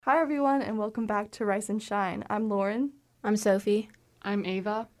Hi, everyone, and welcome back to Rise and Shine. I'm Lauren. I'm Sophie. I'm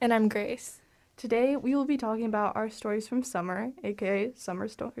Ava. And I'm Grace. Today, we will be talking about our stories from summer, aka Summer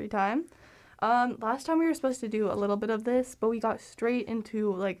Storytime. Last time we were supposed to do a little bit of this, but we got straight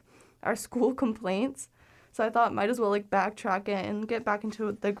into, our school complaints. So I thought might as well, backtrack it and get back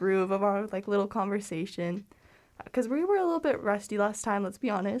into the groove of our, little conversation. Because we were a little bit rusty last time, let's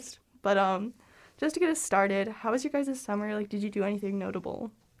be honest. But, just to get us started, how was your guys' summer? Did you do anything notable?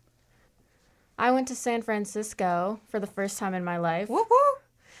 I went to San Francisco for the first time in my life. Woo woo!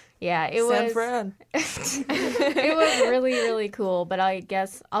 Yeah, it San Fran. It was really, really cool, but I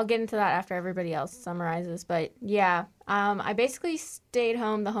guess I'll get into that after everybody else summarizes. But yeah, I basically stayed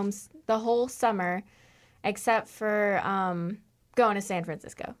home the whole summer, except for going to San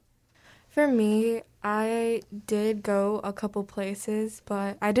Francisco. For me, I did go a couple places,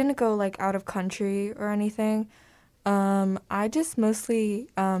 but I didn't go out of country or anything. I just mostly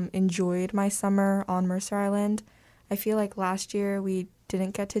enjoyed my summer on Mercer Island. I feel like last year we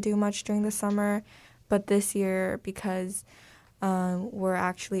didn't get to do much during the summer, but this year, because we're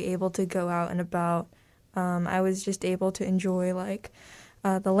actually able to go out and about, I was just able to enjoy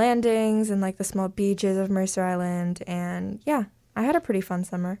the landings and the small beaches of Mercer Island, and yeah, I had a pretty fun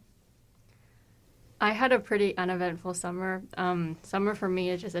summer. I had a pretty uneventful summer. Summer for me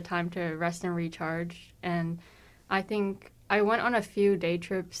is just a time to rest and recharge, and I think I went on a few day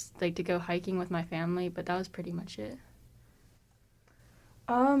trips to go hiking with my family, but that was pretty much it.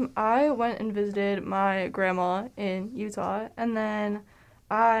 I went and visited my grandma in Utah, and then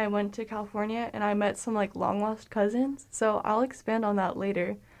I went to California, and I met some, long-lost cousins, so I'll expand on that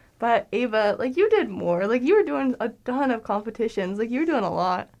later. But, Ava, you did more. You were doing a ton of competitions. You were doing a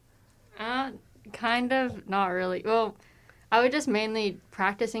lot. Kind of, not really. Well, I was just mainly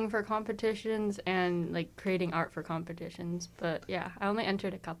practicing for competitions and, creating art for competitions. But, yeah, I only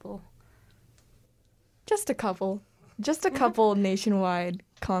entered a couple. Just a couple nationwide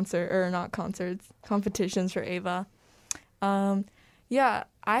competitions for Ava. Yeah,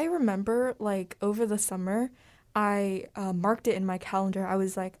 I remember, over the summer, I marked it in my calendar. I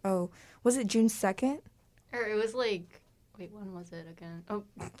was like, oh, was it June 2nd? Or it was wait, when was it again? Oh,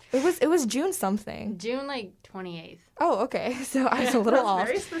 It was June something. June 28th. Oh, okay. So I was a little off.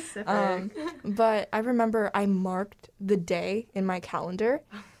 Very specific. But I remember I marked the day in my calendar,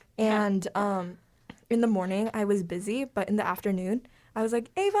 and in the morning I was busy, but in the afternoon I was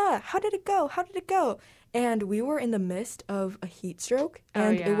like, Ava, how did it go? How did it go? And we were in the midst of a heat stroke,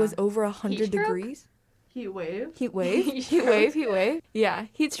 and it was over 100 degrees. Heat wave. Heat wave. Heat wave. Yeah,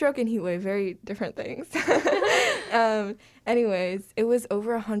 heat stroke and heat wave, very different things. Anyways, it was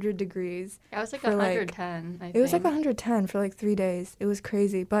over 100 degrees. Yeah, it was 110, I think. It was 110 for 3 days. It was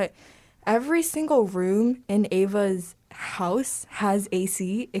crazy. But every single room in Ava's house has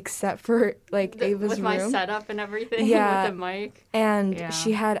AC except for Ava's room. With my setup and everything, yeah, with the mic. And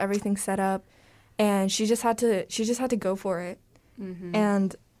she had everything set up, and she just had to go for it. Mm-hmm.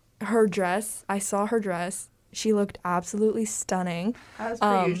 And her dress, I saw her dress. She looked absolutely stunning. As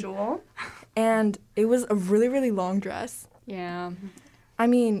per usual. And it was a really, really long dress. Yeah. I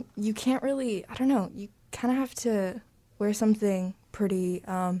mean, you can't really, I don't know, you kind of have to wear something pretty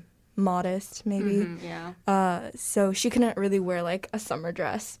modest, maybe. Mm-hmm, yeah. So she couldn't really wear a summer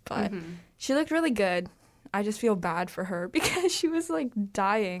dress, but she looked really good. I just feel bad for her because she was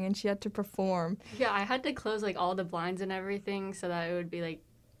dying and she had to perform. Yeah, I had to close all the blinds and everything so that it would be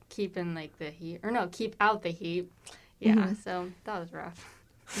keeping the heat, or no, keep out the heat. Yeah, so that was rough.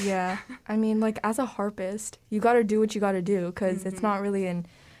 Yeah, I mean, as a harpist, you got to do what you got to do because it's not really an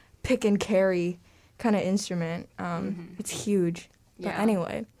pick and carry kind of instrument. It's huge. But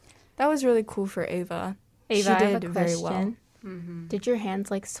anyway, that was really cool for Ava. Ava, she I have did a very question. well. Mm-hmm. Did your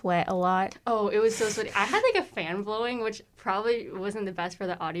hands sweat a lot? Oh, it was so sweaty. I had a fan blowing, which probably wasn't the best for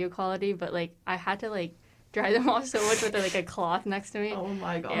the audio quality, but I had to dry them off so much with a cloth next to me. Oh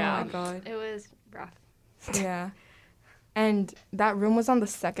my god. Yeah, Oh my god. it was rough. Yeah. And that room was on the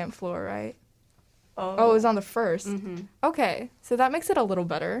second floor, right? Oh, Oh, it was on the first. Mm-hmm. Okay, so that makes it a little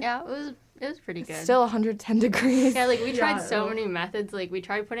better. Yeah, it was pretty good. Still 110 degrees. Yeah, we tried Yeah, so many methods. We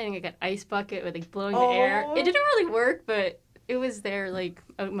tried putting an ice bucket with blowing the air. It didn't really work, but it was their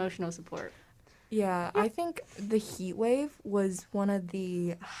emotional support. Yeah, I think the heat wave was one of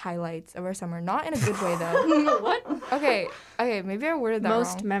the highlights of our summer. Not in a good way, though. What? Okay, maybe I worded that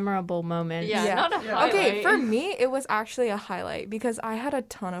Most wrong. memorable moment. Yeah, not a highlight. Okay, for me, it was actually a highlight because I had a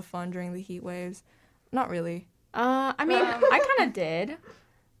ton of fun during the heat waves. Not really. I mean, I kind of did.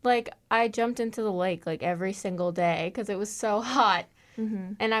 I jumped into the lake every single day because it was so hot.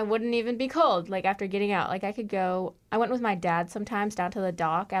 and I wouldn't even be cold, like, after getting out. Like, I went with my dad sometimes down to the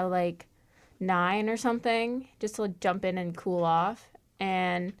dock at, like, 9 or something, just to jump in and cool off.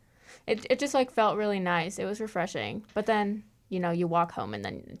 And it just, like, felt really nice. It was refreshing. But then, you walk home and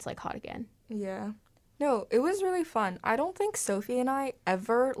then it's, like, hot again. Yeah. No, it was really fun. I don't think Sophie and I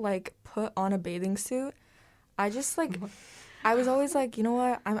ever, like, put on a bathing suit. I just, like, I was always like, you know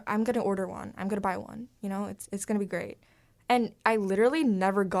what? I'm going to order one. I'm going to buy one. It's going to be great. And I literally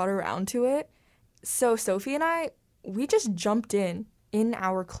never got around to it. So Sophie and I, we just jumped in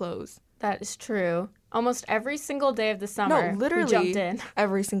our clothes. That is true. Almost every single day of the summer, no, literally we jumped in.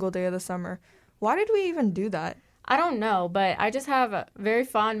 Every single day of the summer. Why did we even do that? I don't know, but I just have very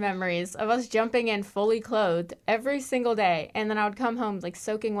fond memories of us jumping in fully clothed every single day. And then I would come home, like,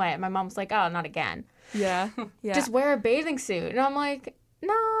 soaking wet. And my mom was like, oh, not again. Yeah. Just wear a bathing suit. And I'm like,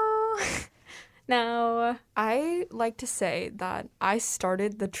 no. No. I like to say that I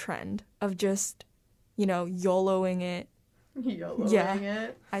started the trend of just, YOLOing it. YOLOing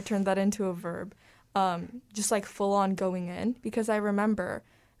it. I turned that into a verb. Just, like, full on going in. Because I remember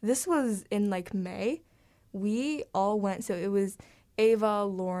this was in, like, May. We all went, so it was Ava,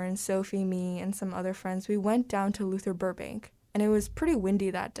 Lauren, Sophie, me, and some other friends. We went down to Luther Burbank, and it was pretty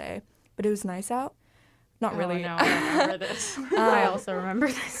windy that day, but it was nice out. Not really. Oh, no, I remember this. I also remember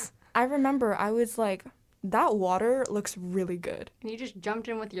this. I remember I was like, that water looks really good. And you just jumped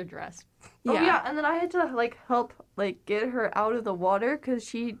in with your dress. Oh, yeah, and then I had to, like, help, like, get her out of the water because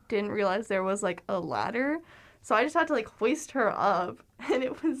she didn't realize there was, like, a ladder. So I just had to, like, hoist her up, and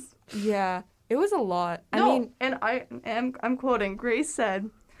it was... Yeah. It was a lot. No, I mean, and I'm quoting, Grace said,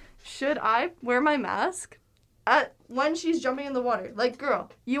 should I wear my mask when she's jumping in the water? Like, girl,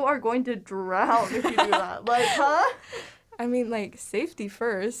 you are going to drown if you do that. Like, huh? I mean, like, safety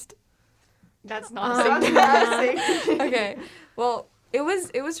first. That's not safety. Okay. Well, it was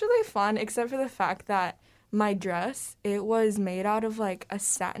really fun, except for the fact that my dress, it was made out of, like, a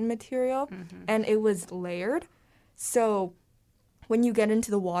satin material, and it was layered. So when you get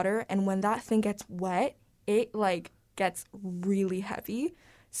into the water and when that thing gets wet, it, like, gets really heavy.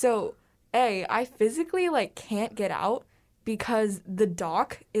 So, I physically, like, can't get out because the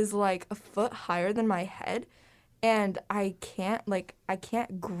dock is, like, a foot higher than my head, and I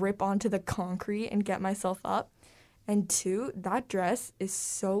can't grip onto the concrete and get myself up. And 2, that dress is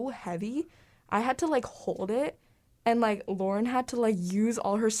so heavy. I had to, like, hold it, and, like, Lauren had to, like, use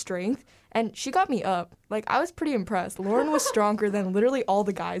all her strength. And she got me up. Like, I was pretty impressed. Lauren was stronger than literally all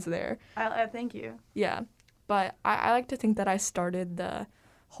the guys there. I thank you. Yeah. But I like to think that I started the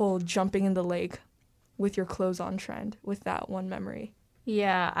whole jumping in the lake with your clothes on trend with that one memory.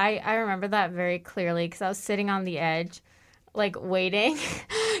 Yeah, I remember that very clearly because I was sitting on the edge, like, waiting.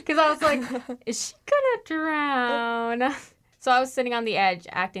 Because I was like, is she going to drown? So I was sitting on the edge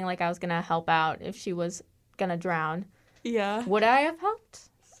acting like I was going to help out if she was going to drown. Yeah. Would I have helped?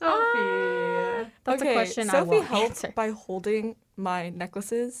 Sophie. That's a question Sophie I won't helped answer. by holding my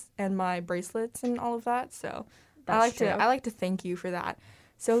necklaces and my bracelets and all of that. So That's I like to thank you for that.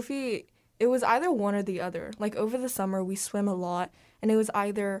 Sophie, it was either one or the other. Like, over the summer, we swim a lot, and it was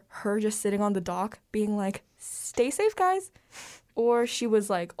either her just sitting on the dock being like, stay safe, guys, or she was,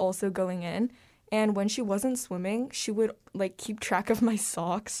 like, also going in. And when she wasn't swimming, she would, like, keep track of my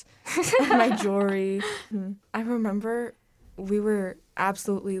socks and my jewelry. I remember we were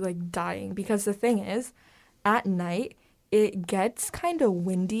absolutely, like, dying because the thing is, at night, it gets kind of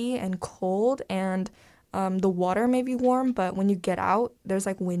windy and cold, and the water may be warm, but when you get out, there's,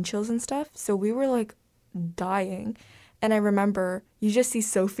 like, wind chills and stuff. So we were, like, dying. And I remember you just see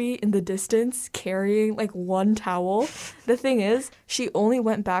Sophie in the distance carrying, like, one towel. The thing is, she only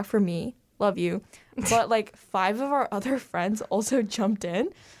went back for me. Love you. But, like, 5 of our other friends also jumped in.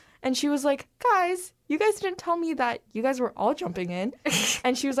 And she was like, guys, you guys didn't tell me that you guys were all jumping in.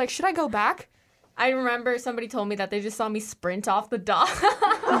 And she was like, should I go back? I remember somebody told me that they just saw me sprint off the dock.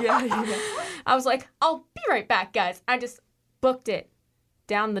 Yeah. I was like, I'll be right back, guys. I just booked it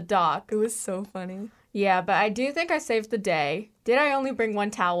down the dock. It was so funny. Yeah, but I do think I saved the day. Did I only bring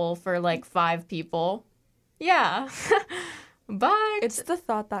one towel for, like, 5 people? Yeah. But It's the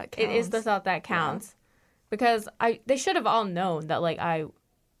thought that counts. it is the thought that counts. Because they should have all known that, like, I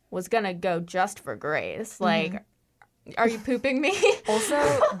was gonna go just for Grace. Like, are you pooping me? Also,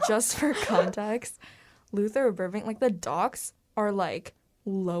 just for context, Luther Burbank, like, the docks are, like,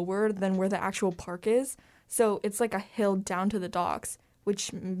 lower than where the actual park is. So it's like a hill down to the docks,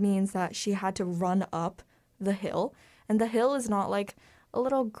 which means that she had to run up the hill. And the hill is not, like, a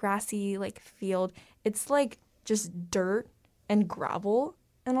little grassy, like, field. It's, like, just dirt and gravel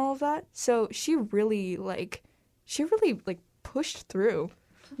and all of that. So she really pushed through.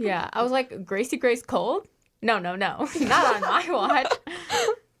 Yeah, I was like, Gracie Grace cold? No, not on my watch.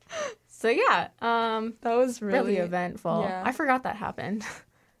 So yeah, That was really eventful. yeah. I forgot that happened.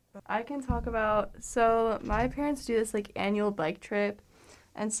 I can talk about, so my parents do this like annual bike trip,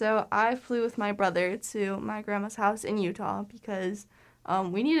 and so I flew with my brother to my grandma's house in Utah because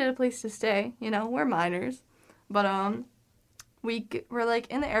we needed a place to stay. You know, we're minors, but we're like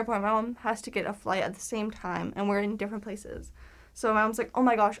in the airport. My mom has to get a flight at the same time, and we're in different places. So my mom's like, oh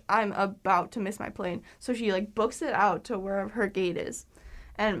my gosh, I'm about to miss my plane. So she like books it out to where her gate is.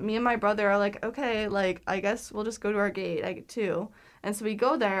 And me and my brother are like, okay, like, I guess we'll just go to our gate too. And so we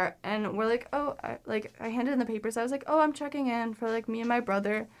go there, and we're like, oh, I handed in the papers. I was like, oh, I'm checking in for, like, me and my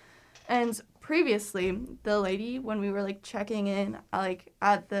brother. And previously, the lady, when we were, like, checking in, like,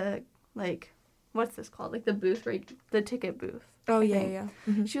 at the, like, what's this called? Like, the booth, right? The ticket booth. Oh, I yeah, think. yeah.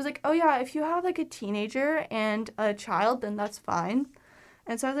 Mm-hmm. She was like, oh, yeah, if you have, like, a teenager and a child, then that's fine.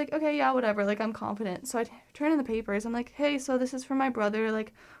 And so I was like, okay, yeah, whatever. Like, I'm confident. So I turn in the papers. I'm like, hey, so this is for my brother.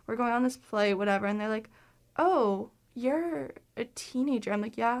 Like, we're going on this flight, whatever. And they're like, oh, you're a teenager. I'm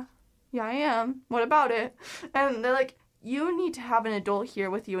like, yeah, I am. What about it? And they're like, you need to have an adult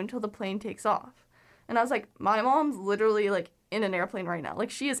here with you until the plane takes off. And I was like, my mom's literally, like, in an airplane right now. Like,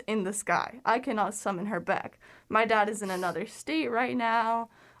 she is in the sky. I cannot summon her back. My dad is in another state right now.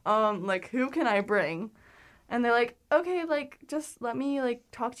 Like, who can I bring? And they're like, okay, like, just let me, like,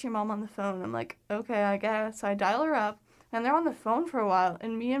 talk to your mom on the phone. I'm like, okay, I guess. So I dial her up, and they're on the phone for a while,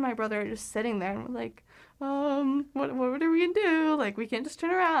 and me and my brother are just sitting there, and we're like, what are we gonna do? Like, we can't just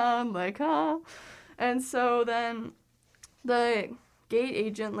turn around, like, huh? And so then the gate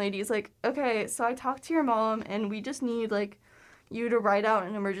agent lady's like, okay, so I talked to your mom, and we just need, like, you to write out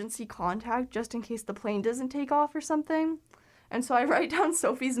an emergency contact just in case the plane doesn't take off or something. And so I write down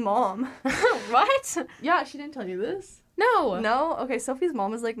Sophie's mom. What? Yeah, she didn't tell you this. No. No? Okay, Sophie's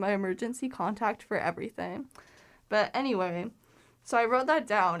mom is like my emergency contact for everything. But anyway, so I wrote that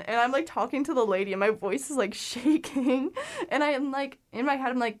down, and I'm like talking to the lady, and my voice is like shaking. And I am like, in my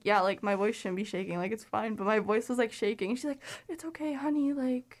head, I'm like, yeah, like my voice shouldn't be shaking, like it's fine. But my voice was like shaking. She's like, it's okay, honey,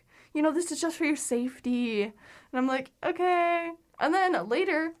 like, you know, this is just for your safety. And I'm like, okay. And then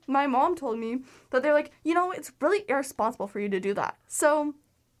later, my mom told me that they're like, you know, it's really irresponsible for you to do that. So,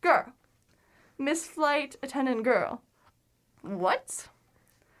 girl, Miss Flight Attendant girl, what?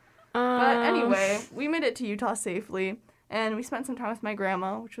 But anyway, we made it to Utah safely, and we spent some time with my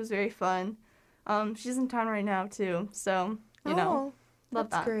grandma, which was very fun. She's in town right now, too, so, you know,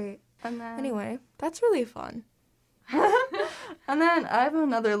 love that's that. great. And then, Anyway, that's really fun. and then I have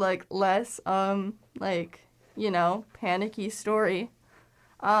another, like, less, like, you know, panicky story.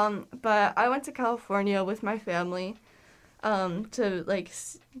 But I went to California with my family to, like,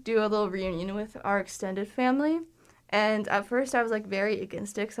 do a little reunion with our extended family. And at first I was, like, very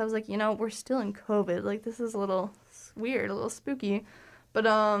against it because I was like, you know, we're still in COVID. Like, this is a little weird, a little spooky. But,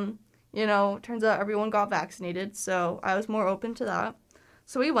 you know, turns out everyone got vaccinated, so I was more open to that.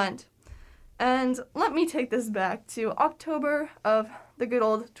 So we went. And let me take this back to October of the good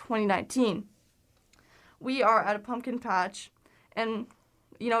old 2019. We are at a pumpkin patch, and,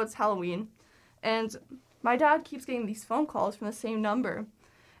 you know, it's Halloween, and my dad keeps getting these phone calls from the same number,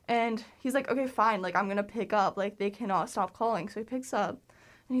 and he's like, okay, fine, like, I'm gonna pick up, like, they cannot stop calling, so he picks up,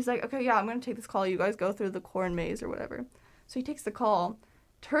 and he's like, okay, yeah, I'm gonna take this call, you guys go through the corn maze or whatever. So he takes the call.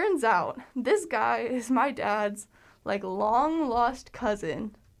 Turns out, this guy is my dad's, like, long-lost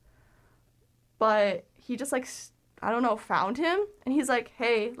cousin, but he just, like, I don't know, found him, and he's like,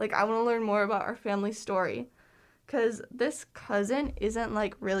 hey, like, I want to learn more about our family story, because this cousin isn't,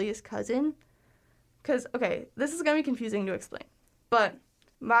 like, really his cousin, because, okay, this is going to be confusing to explain, but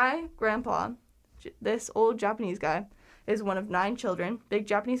my grandpa, this old Japanese guy, is one of 9 children, big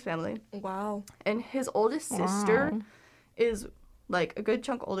Japanese family. Wow. And his oldest sister is, like, a good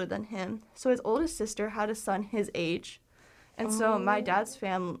chunk older than him, so his oldest sister had a son his age, and so my dad's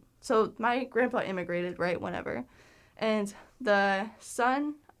family, so my grandpa immigrated, right, whenever. And the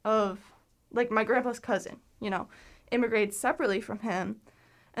son of, like, my grandpa's cousin, you know, immigrated separately from him.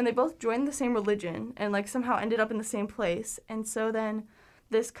 And they both joined the same religion and, like, somehow ended up in the same place. And so then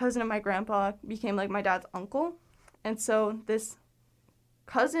this cousin of my grandpa became, like, my dad's uncle. And so this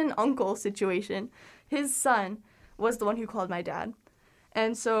cousin-uncle situation, his son was the one who called my dad.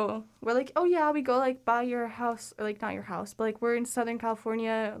 And so we're like, oh, yeah, we go, like, by your house, or, like, not your house, but, like, we're in Southern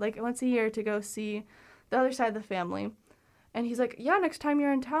California, like, once a year to go see the other side of the family. And he's like, yeah, next time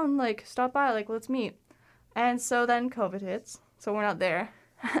you're in town, like, stop by, like, let's meet. And so then COVID hits, so we're not there.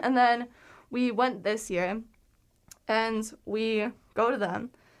 And then we went this year, and we go to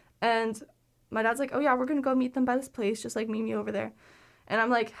them, and my dad's like, oh yeah, we're gonna go meet them by this place, just like meet me over there. And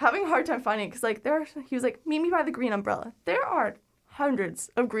I'm like having a hard time finding it, because like he was like, meet me by the green umbrella. There are hundreds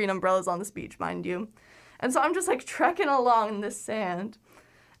of green umbrellas on this beach, mind you. And so I'm just like trekking along in this sand,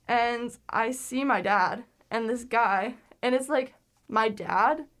 and I see my dad and this guy, and it's like my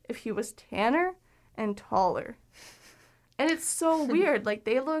dad if he was tanner and taller. And it's so weird. Like,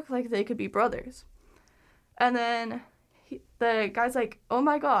 they look like they could be brothers. And then the guy's like, oh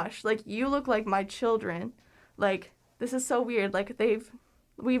my gosh, like, you look like my children. Like, this is so weird. Like,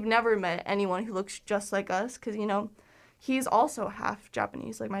 we've never met anyone who looks just like us, because, you know, he's also half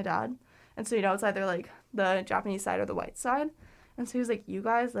Japanese, like my dad. And so, you know, it's either, like, the Japanese side or the white side. And so he was like, you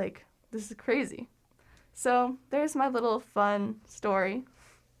guys, like, this is crazy. So there's my little fun story.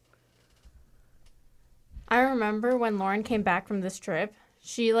 I remember when Lauren came back from this trip,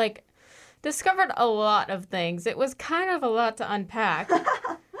 she, like, discovered a lot of things. It was kind of a lot to unpack.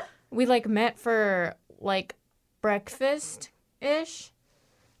 We, like, met for, like, breakfast-ish.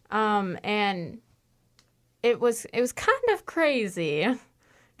 And it was kind of crazy.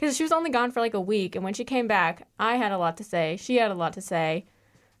 Because she was only gone for, like, a week. And when she came back, I had a lot to say. She had a lot to say.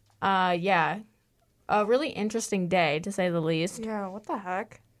 Yeah. A really interesting day, to say the least. Yeah, what the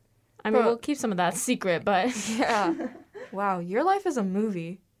heck? I mean, we'll keep some of that secret, but... Yeah. Wow, your life is a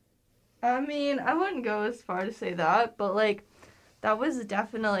movie. I mean, I wouldn't go as far to say that, but, like, that was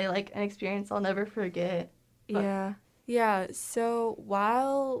definitely, like, an experience I'll never forget. But... Yeah. Yeah, so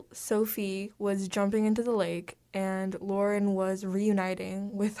while Sophie was jumping into the lake and Lauren was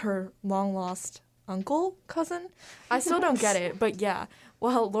reuniting with her long-lost cousin? I still don't get it, but yeah.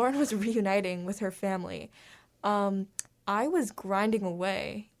 While Lauren was reuniting with her family, I was grinding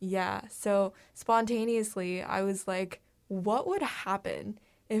away. Yeah, so spontaneously, I was like, what would happen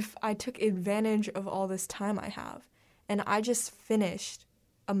if I took advantage of all this time I have? And I just finished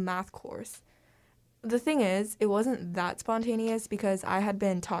a math course. The thing is, it wasn't that spontaneous because I had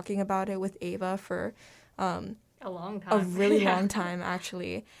been talking about it with Ava for a long time. A really long time,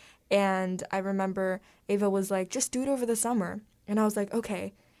 actually. And I remember Ava was like, just do it over the summer. And I was like,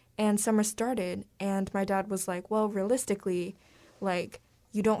 okay. And summer started, and my dad was like, well, realistically, like,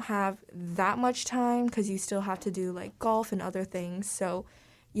 you don't have that much time because you still have to do, like, golf and other things. So,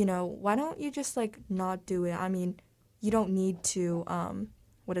 you know, why don't you just, like, not do it? I mean, you don't need to,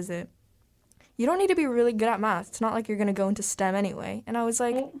 You don't need to be really good at math. It's not like you're going to go into STEM anyway. And I was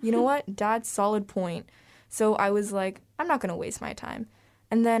like, you know what? Dad's solid point. So I was like, I'm not going to waste my time.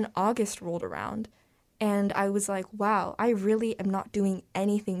 And then August rolled around. And I was like, wow, I really am not doing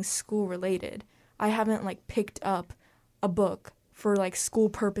anything school related. I haven't, like, picked up a book for, like, school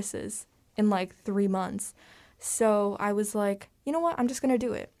purposes in, like, 3 months. So I was like, you know what? I'm just going to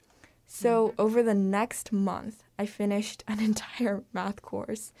do it. So over the next month, I finished an entire math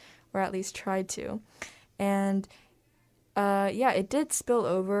course, or at least tried to. And, yeah, it did spill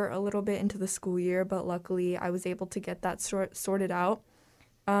over a little bit into the school year, but luckily I was able to get that sorted out.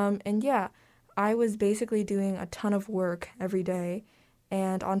 And, yeah, I was basically doing a ton of work every day.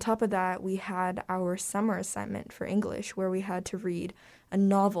 And on top of that, we had our summer assignment for English, where we had to read a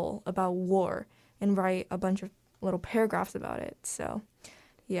novel about war and write a bunch of little paragraphs about it. So,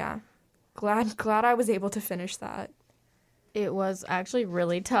 yeah, glad I was able to finish that. It was actually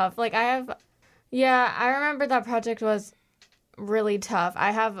really tough. Like, I remember that project was really tough.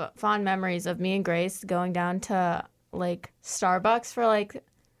 I have fond memories of me and Grace going down to, like, Starbucks for, like,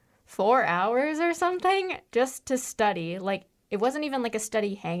 4 hours or something just to study. Like, it wasn't even like a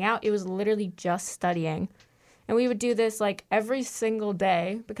study hangout. It was literally just studying. And we would do this, like, every single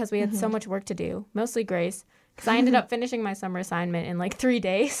day because we had so much work to do, mostly Grace, because I ended up finishing my summer assignment in, like, 3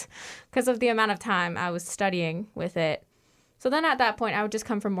 days because of the amount of time I was studying with it. So then at that point, I would just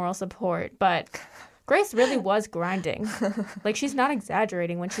come for moral support. But Grace really was grinding. Like, she's not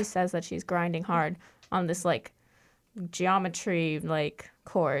exaggerating when she says that she's grinding hard on this, like, geometry, like,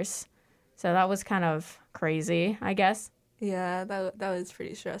 course. So that was kind of crazy, I guess. Yeah, that was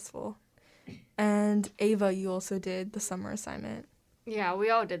pretty stressful. And Ava, you also did the summer assignment. Yeah,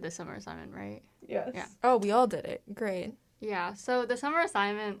 we all did the summer assignment, right? Yes. Yeah. Oh, we all did it. Great. Yeah, so the summer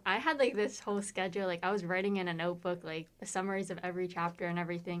assignment, I had, like, this whole schedule. Like, I was writing in a notebook, like, the summaries of every chapter and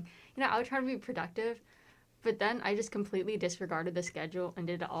everything. You know, I would try to be productive, but then I just completely disregarded the schedule and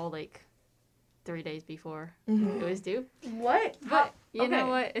did it all, like, 3 days before it was due. What? But you know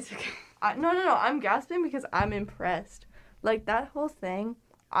what? It's okay. No. I'm gasping because I'm impressed. Like, that whole thing,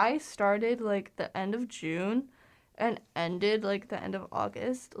 I started, like, the end of June and ended, like, the end of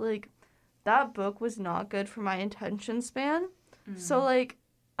August. Like, that book was not good for my attention span. So, like,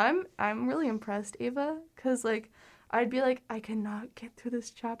 I'm really impressed, Ava, because, like, I'd be like, I cannot get through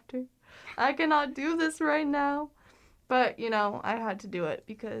this chapter. I cannot do this right now. But, I had to do it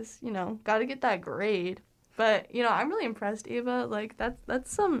because, got to get that grade. But, I'm really impressed, Ava. Like,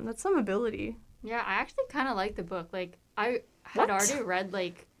 that's some ability. Yeah, I actually kind of like the book. Like, I had already read,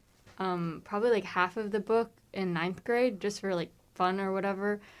 like, probably, like, half of the book in ninth grade just for, like, fun or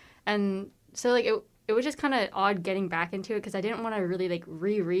whatever. And so, like, it was just kind of odd getting back into it because I didn't want to really, like,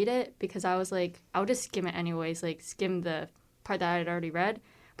 reread it because I was like, I would just skim it anyways, like, skim the part that I had already read.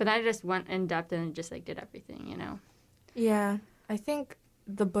 But then I just went in depth and just, like, did everything, Yeah, I think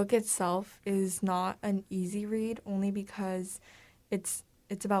the book itself is not an easy read only because it's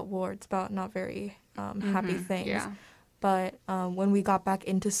about war. It's about not very happy things. Yeah. But when we got back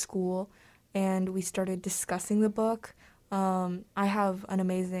into school and we started discussing the book, I have an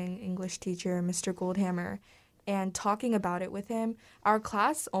amazing English teacher, Mr. Goldhammer, and talking about it with him, our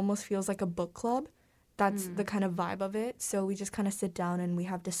class almost feels like a book club. That's the kind of vibe of it. So we just kind of sit down and we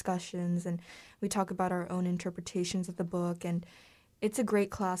have discussions and we talk about our own interpretations of the book. And it's a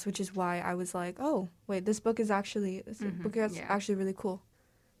great class, which is why I was like, oh, wait, this book is actually actually really cool.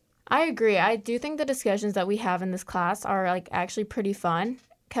 I agree. I do think the discussions that we have in this class are like actually pretty fun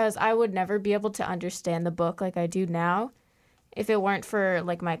because I would never be able to understand the book like I do now if it weren't for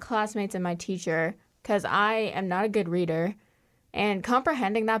like my classmates and my teacher because I am not a good reader. And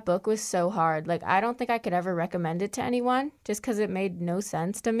comprehending that book was so hard. Like, I don't think I could ever recommend it to anyone just because it made no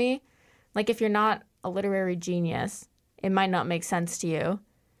sense to me. Like, if you're not a literary genius, it might not make sense to you.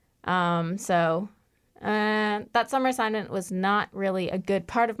 So that summer assignment was not really a good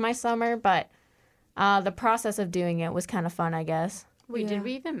part of my summer, but the process of doing it was kind of fun, I guess. Wait, did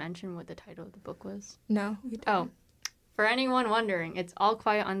we even mention what the title of the book was? No, we didn't. Oh, for anyone wondering, it's All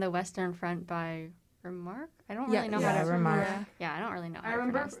Quiet on the Western Front by Remark? I don't really know how to Remark. Yeah, I don't really know how to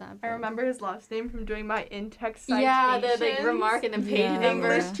pronounce that. I remember his last name from doing my in-text citations. Yeah, the like, Remark and the page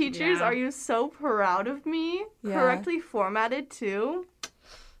number. English teachers, are you so proud of me? Yeah. Correctly formatted, too?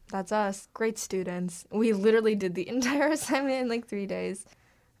 That's us. Great students. We literally did the entire assignment in like 3 days.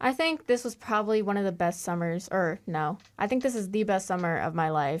 I think this was probably one of the best summers, or no, I think this is the best summer of my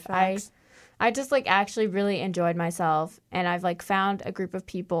life. Facts. I just like actually really enjoyed myself, and I've like found a group of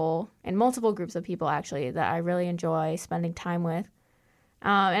people and multiple groups of people actually that I really enjoy spending time with.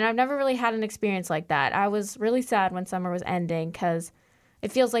 And I've never really had an experience like that. I was really sad when summer was ending because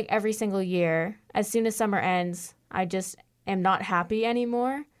it feels like every single year, as soon as summer ends, I just am not happy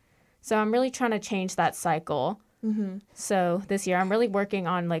anymore. So I'm really trying to change that cycle. Mm-hmm. So this year I'm really working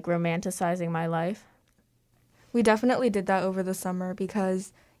on like romanticizing my life. We definitely did that over the summer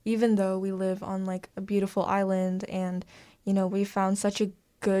because even though we live on like a beautiful island and, we found such a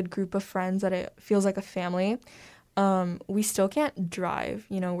good group of friends that it feels like a family, we still can't drive.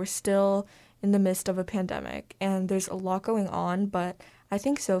 We're still in the midst of a pandemic and there's a lot going on, but I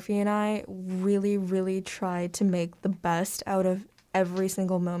think Sophie and I really, really tried to make the best out of every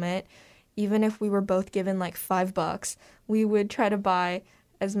single moment. Even if we were both given like $5, we would try to buy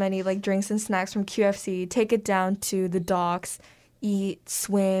as many like drinks and snacks from QFC, take it down to the docks, eat,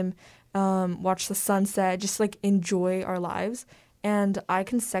 swim, watch the sunset, just like enjoy our lives. And I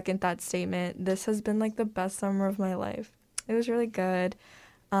can second that statement. This has been like the best summer of my life. It was really good.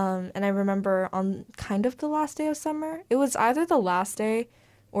 And I remember on kind of the last day of summer, it was either the last day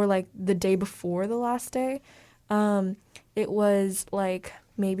or like the day before the last day. It was like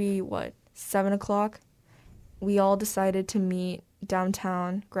maybe 7 o'clock. We all decided to meet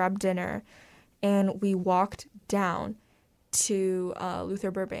downtown, grab dinner, and we walked down to Luther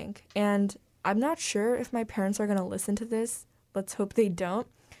Burbank. And I'm not sure if my parents are going to listen to this. Let's hope they don't.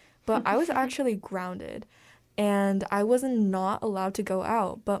 But I was actually grounded and I wasn't not allowed to go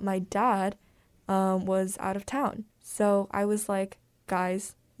out. But my dad was out of town. So I was like,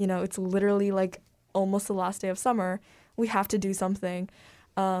 guys, it's literally like almost the last day of summer. We have to do something.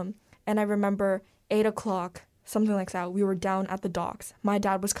 And I remember 8 o'clock, something like that. We were down at the docks. My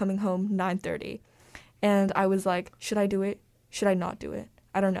dad was coming home 9:30. And I was like, should I do it? Should I not do it?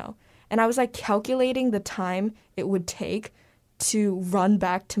 I don't know. And I was like calculating the time it would take to run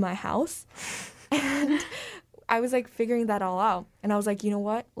back to my house. And I was like figuring that all out. And I was like, you know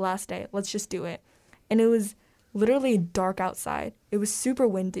what? Last day, let's just do it. And it was literally dark outside. It was super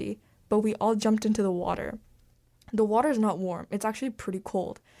windy, but we all jumped into the water. The water's not warm. It's actually pretty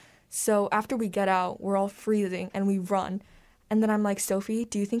cold. So after we get out, we're all freezing and we run. And then I'm like, Sophie,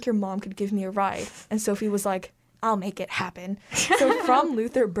 do you think your mom could give me a ride? And Sophie was like, I'll make it happen. So from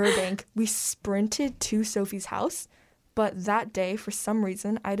Luther Burbank, we sprinted to Sophie's house. But that day, for some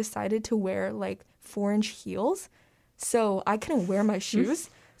reason, I decided to wear like 4-inch heels. So I couldn't wear my shoes.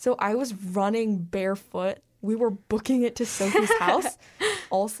 So I was running barefoot. We were booking it to Sophie's house.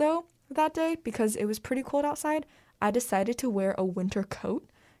 Also, that day because it was pretty cold outside. I decided to wear a winter coat.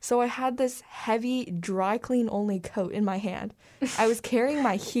 So I had this heavy, dry clean only coat in my hand. I was carrying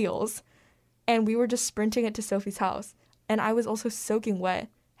my heels, and we were just sprinting it to Sophie's house. And I was also soaking wet,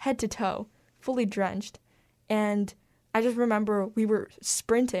 head to toe, fully drenched. And I just remember we were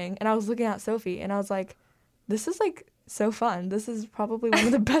sprinting, and I was looking at Sophie, and I was like, this is, like, so fun. This is probably one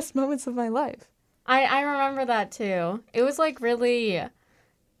of the best moments of my life. I remember that, too. It was, like, really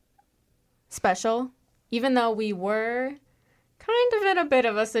special, even though we were kind of in a bit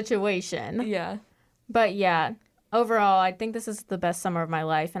of a situation. Yeah. But yeah, overall, I think this is the best summer of my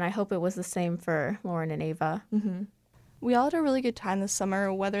life, and I hope it was the same for Lauren and Ava. Mm-hmm. We all had a really good time this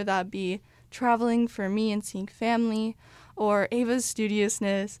summer, whether that be traveling for me and seeing family, or Ava's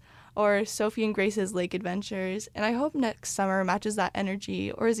studiousness, or Sophie and Grace's lake adventures. And I hope next summer matches that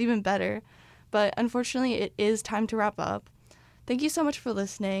energy, or is even better. But unfortunately, it is time to wrap up. Thank you so much for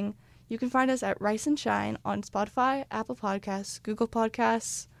listening. You can find us at Rice and Shine on Spotify, Apple Podcasts, Google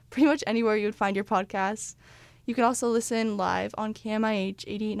Podcasts, pretty much anywhere you would find your podcasts. You can also listen live on KMIH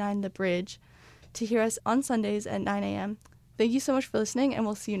 88.9 The Bridge to hear us on Sundays at 9 a.m. Thank you so much for listening, and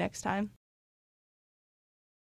we'll see you next time.